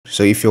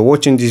So if you're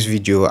watching this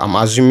video, I'm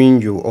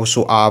assuming you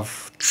also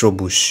have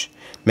troubles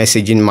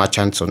messaging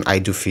merchants on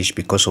Idlefish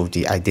because of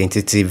the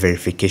identity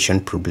verification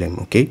problem.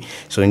 Okay,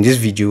 so in this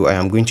video I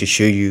am going to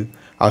show you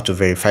how to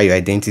verify your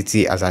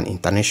identity as an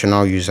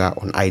international user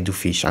on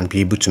Idlefish and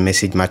be able to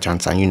message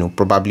merchants and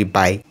probably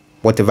buy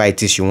whatever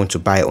it is you want to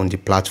buy on the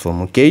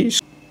platform. Okay,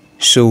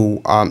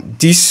 so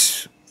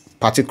this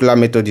particular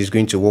method is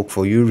going to work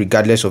for you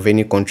regardless of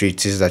any country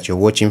it is that you're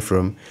watching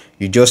from.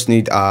 You just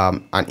need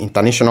an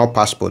international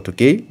passport.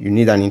 Okay, you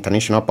need an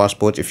international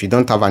passport. If you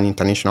don't have an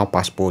international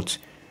passport,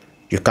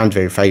 you can't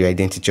verify your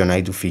identity on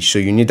Idlefish. So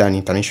you need an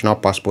international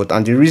passport.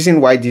 And the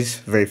reason why this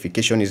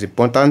verification is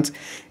important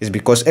is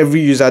because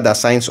every user that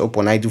signs up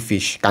on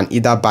Idlefish can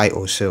either buy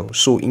or sell.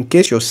 So in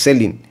case you're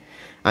selling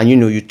and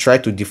you try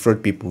to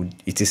defraud people,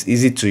 it is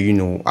easy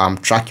to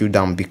track you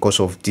down because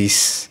of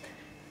this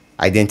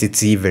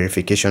identity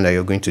verification that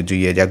you're going to do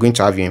here. They're going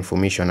to have your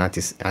information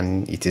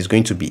and it is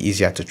going to be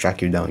easier to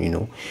track you down.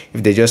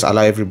 If they just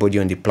allow everybody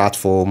on the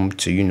platform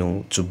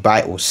to to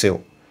buy or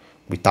sell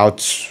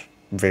without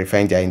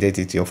verifying their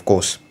identity, of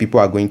course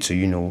people are going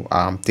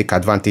to take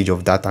advantage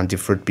of that and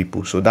defraud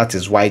people. So that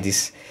is why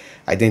this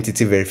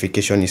identity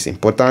verification is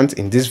important.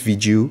 In this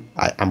video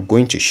I am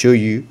going to show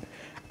you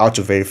how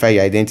to verify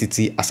your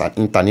identity as an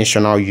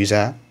international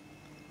user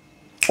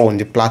on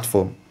the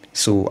platform.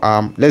 So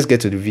let's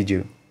get to the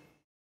video.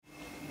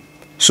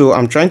 So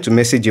I'm trying to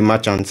message a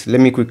merchant. Let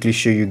me quickly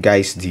show you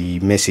guys the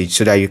message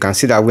so that you can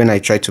see that when I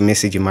try to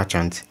message a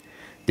merchant,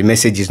 the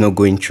message is not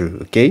going through.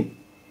 Okay,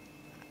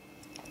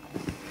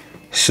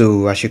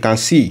 so as you can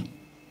see,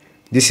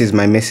 this is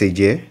my message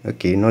here.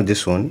 Okay, not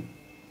this one.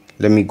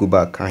 Let me go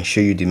back and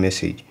show you the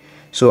message.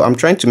 So I'm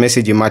trying to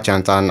message a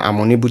merchant and I'm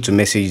unable to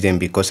message them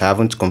because I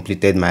haven't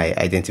completed my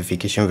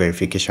identification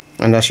verification.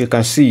 And as you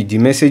can see, the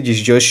message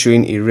is just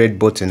showing a red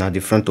button at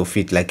the front of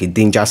it, like a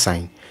danger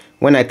sign.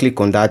 When I click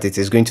on that, it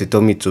is going to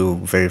tell me to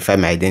verify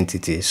my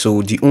identity.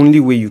 So the only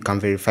way you can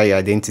verify your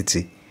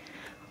identity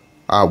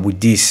with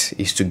this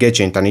is to get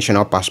your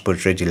international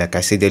passport ready. Like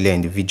I said earlier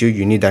in the video,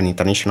 you need an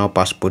international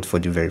passport for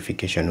the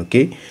verification.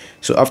 Okay,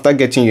 so after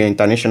getting your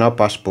international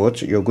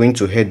passport, you're going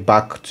to head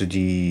back to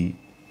the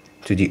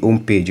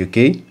home page.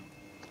 Okay,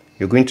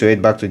 you're going to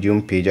head back to the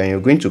home page and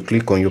you're going to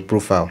click on your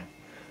profile.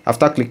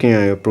 After clicking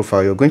on your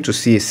profile, you're going to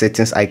see a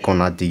settings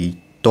icon at the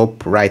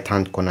top right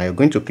hand corner. You're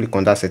going to click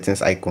on that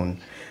settings icon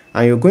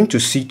and you're going to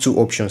see two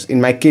options.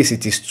 In my case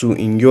it is two,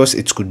 in yours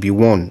it could be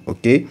one.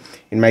 Okay,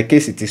 in my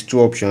case it is two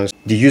options: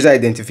 the user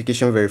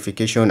identification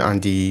verification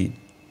and the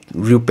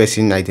real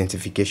person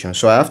identification.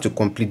 So I have to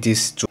complete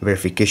this two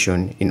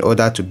verification in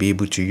order to be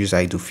able to use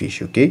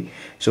Idlefish. Okay,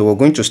 so we're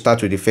going to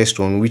start with the first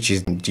one, which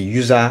is the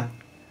user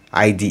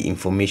ID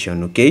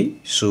information. Okay,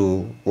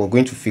 so we're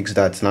going to fix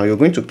that. Now you're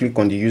going to click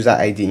on the user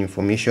ID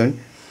information.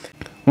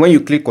 When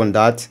you click on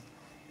that,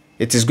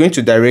 it is going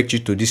to direct you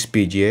to this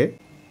page here.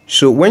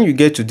 So when you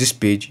get to this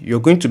page, you're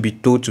going to be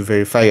told to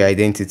verify your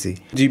identity.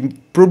 The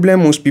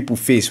problem most people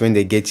face when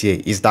they get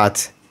here is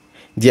that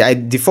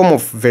the form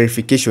of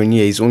verification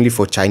here is only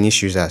for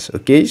Chinese users.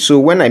 Okay, so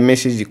when I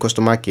message the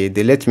customer care,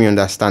 they let me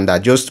understand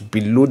that just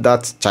below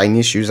that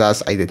Chinese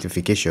users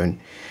identification,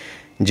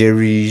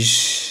 there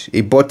is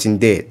a button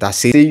there that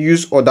says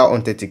use other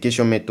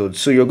authentication methods.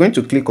 So you're going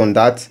to click on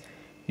that,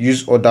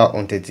 use other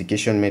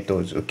authentication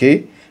methods.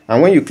 Okay,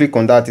 and when you click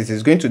on that, it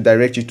is going to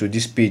direct you to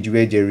this page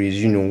where there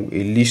is a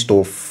list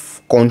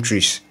of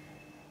countries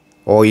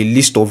or a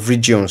list of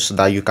regions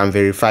that you can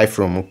verify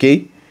from.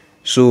 Okay,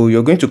 so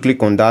you're going to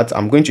click on that.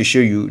 I'm going to show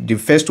you. The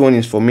first one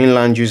is for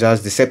mainland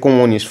users, the second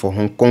one is for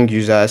Hong Kong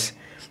users,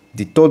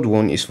 the third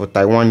one is for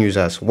Taiwan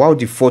users, while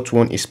the fourth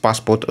one is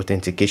passport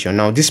authentication.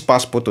 Now this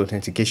passport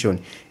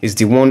authentication is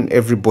the one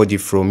everybody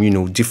from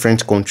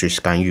different countries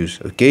can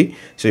use. Okay,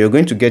 so you're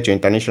going to get your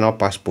international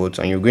passport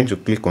and you're going to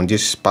click on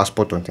this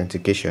passport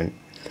authentication.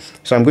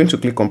 So I'm going to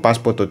click on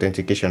passport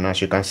authentication.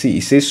 As you can see,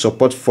 it says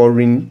support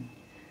foreigners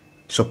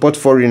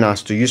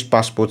to use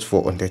passports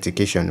for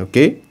authentication.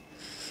 Okay,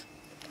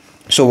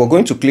 so we're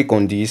going to click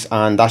on this,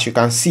 and as you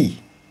can see,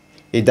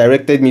 it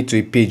directed me to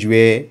a page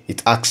where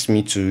it asked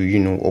me to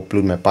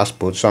upload my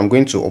passport. So I'm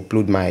going to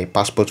upload my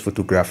passport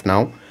photograph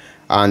now,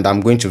 and I'm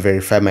going to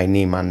verify my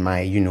name and my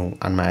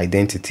and my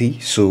identity.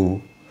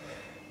 So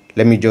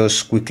let me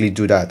just quickly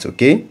do that.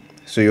 Okay,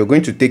 so you're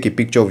going to take a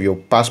picture of your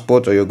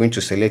passport, or you're going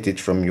to select it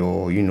from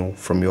your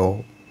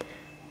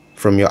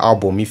from your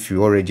album if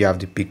you already have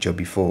the picture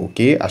before.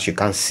 Okay, as you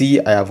can see,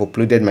 I have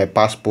uploaded my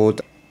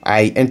passport.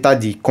 I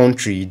entered the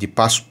country the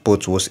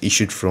passport was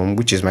issued from,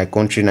 which is my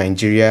country,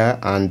 Nigeria,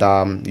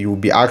 and you will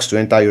be asked to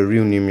enter your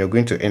real name. You're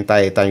going to enter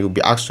it, and you'll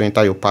be asked to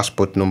enter your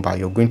passport number.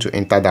 You're going to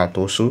enter that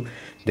also.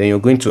 Then you're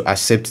going to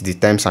accept the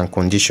terms and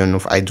conditions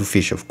of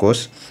Idlefish, of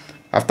course.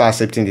 After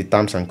accepting the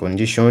terms and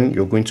conditions,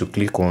 you're going to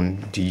click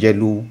on the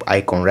yellow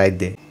icon right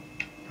there.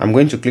 I'm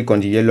going to click on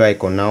the yellow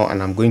icon now,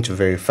 and I'm going to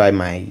verify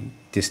my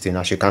this thing.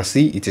 As you can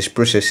see, it is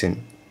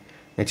processing.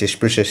 It is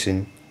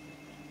processing.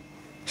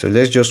 So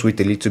let's just wait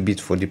a little bit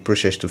for the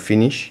process to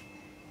finish.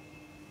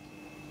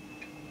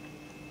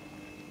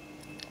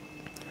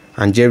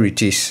 And there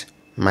it is.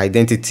 my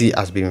identity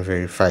has been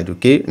verified.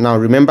 Okay, now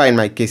remember, in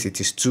my case it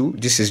is 2.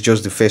 This is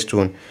just the first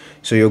one,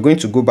 so you're going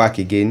to go back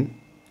again.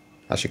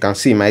 As you can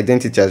see, my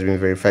identity has been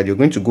verified. You're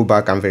going to go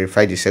back and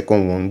verify the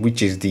second one,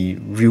 which is the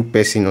real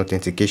person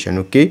authentication.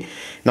 Okay,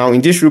 now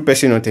in this real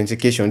person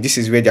authentication, this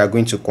is where they are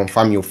going to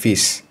confirm your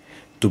face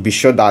to be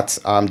sure that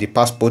the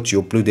passport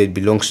you uploaded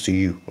belongs to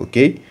you.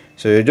 Okay,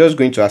 so you're just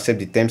going to accept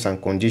the terms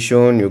and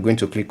condition. You're going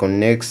to click on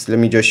next. Let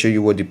me just show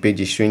you what the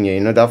page is showing here.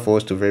 In order for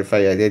us to verify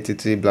your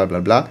identity, blah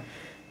blah blah,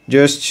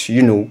 just,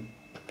 you know,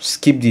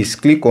 skip this,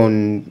 click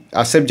on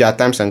accept your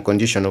terms and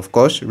condition. Of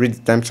course, read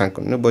the terms and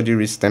nobody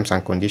reads terms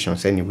and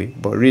conditions anyway,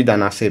 but read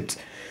and accept.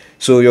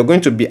 So you're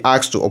going to be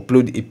asked to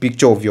upload a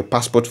picture of your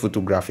passport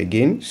photograph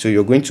again. So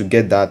you're going to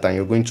get that and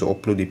you're going to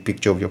upload a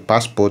picture of your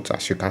passport.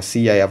 As you can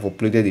see, I have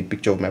uploaded a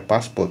picture of my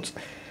passport.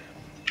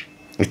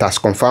 It has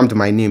confirmed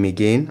my name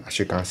again, as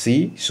you can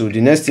see. So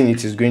the next thing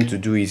it is going to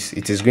do is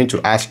it is going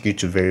to ask you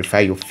to verify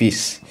your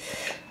face.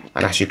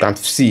 And as you can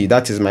see,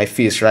 that is my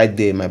face right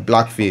there, my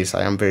black face.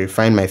 I am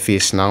verifying my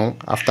face now.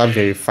 After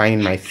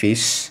verifying my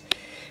face,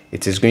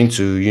 it is going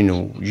to, you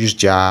know, use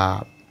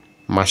their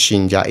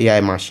machine, their AI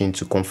machine,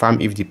 to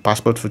confirm if the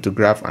passport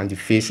photograph and the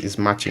face is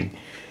matching.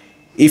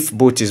 If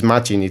both is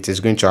matching, it is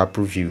going to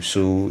approve you.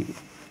 So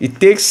it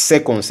takes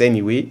seconds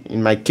anyway.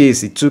 In my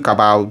case, it took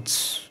about,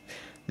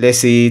 let's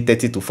say,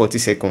 30 to 40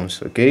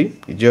 seconds. Okay,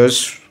 it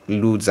just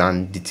loads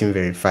and the thing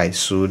verifies.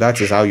 So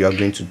that is how you are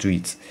going to do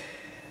it.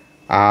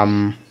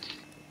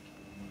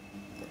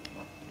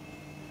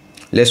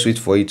 Let's wait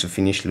for it to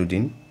finish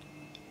loading.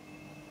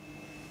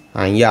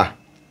 And yeah,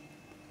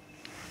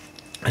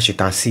 as you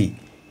can see,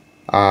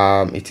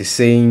 it is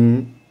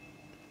saying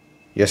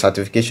your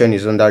certification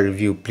is under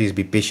review, please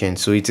be patient.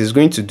 So it is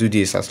going to do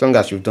this. As long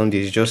as you've done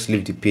this, just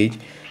leave the page.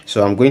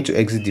 So I'm going to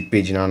exit the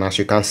page now, and as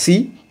you can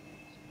see,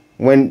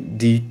 when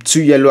the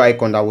 2 yellow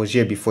icon that was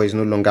here before is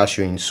no longer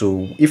showing.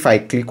 So if I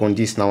click on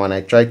this now and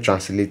I try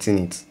translating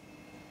it,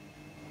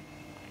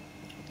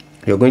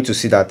 you're going to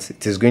see that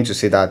it is going to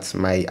say that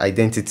my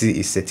identity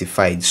is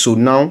certified. So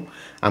now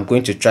I'm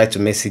going to try to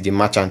message the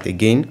merchant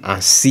again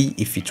and see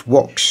if it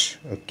works.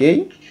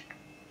 Okay,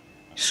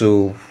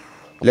 so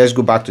let's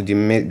go back to the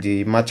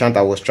merchant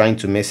I was trying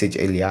to message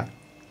earlier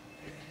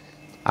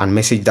and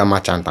message that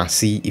merchant and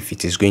see if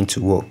it is going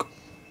to work.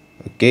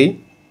 Okay,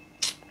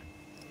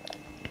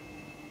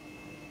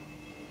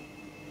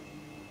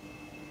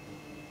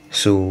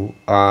 so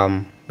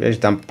where's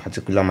that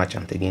particular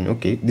merchant again?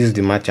 Okay, this is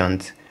the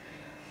merchant.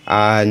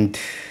 And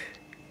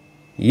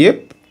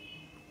yep,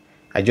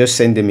 I just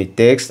send them a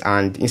text,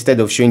 and instead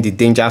of showing the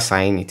danger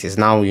sign, it is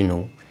now, you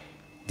know,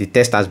 the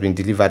text has been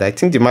delivered. I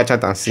think the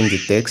merchant has seen the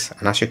text,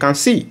 and as you can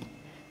see,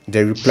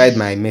 they replied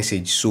my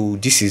message. So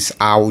this is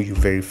how you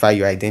verify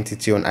your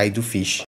identity on Idlefish.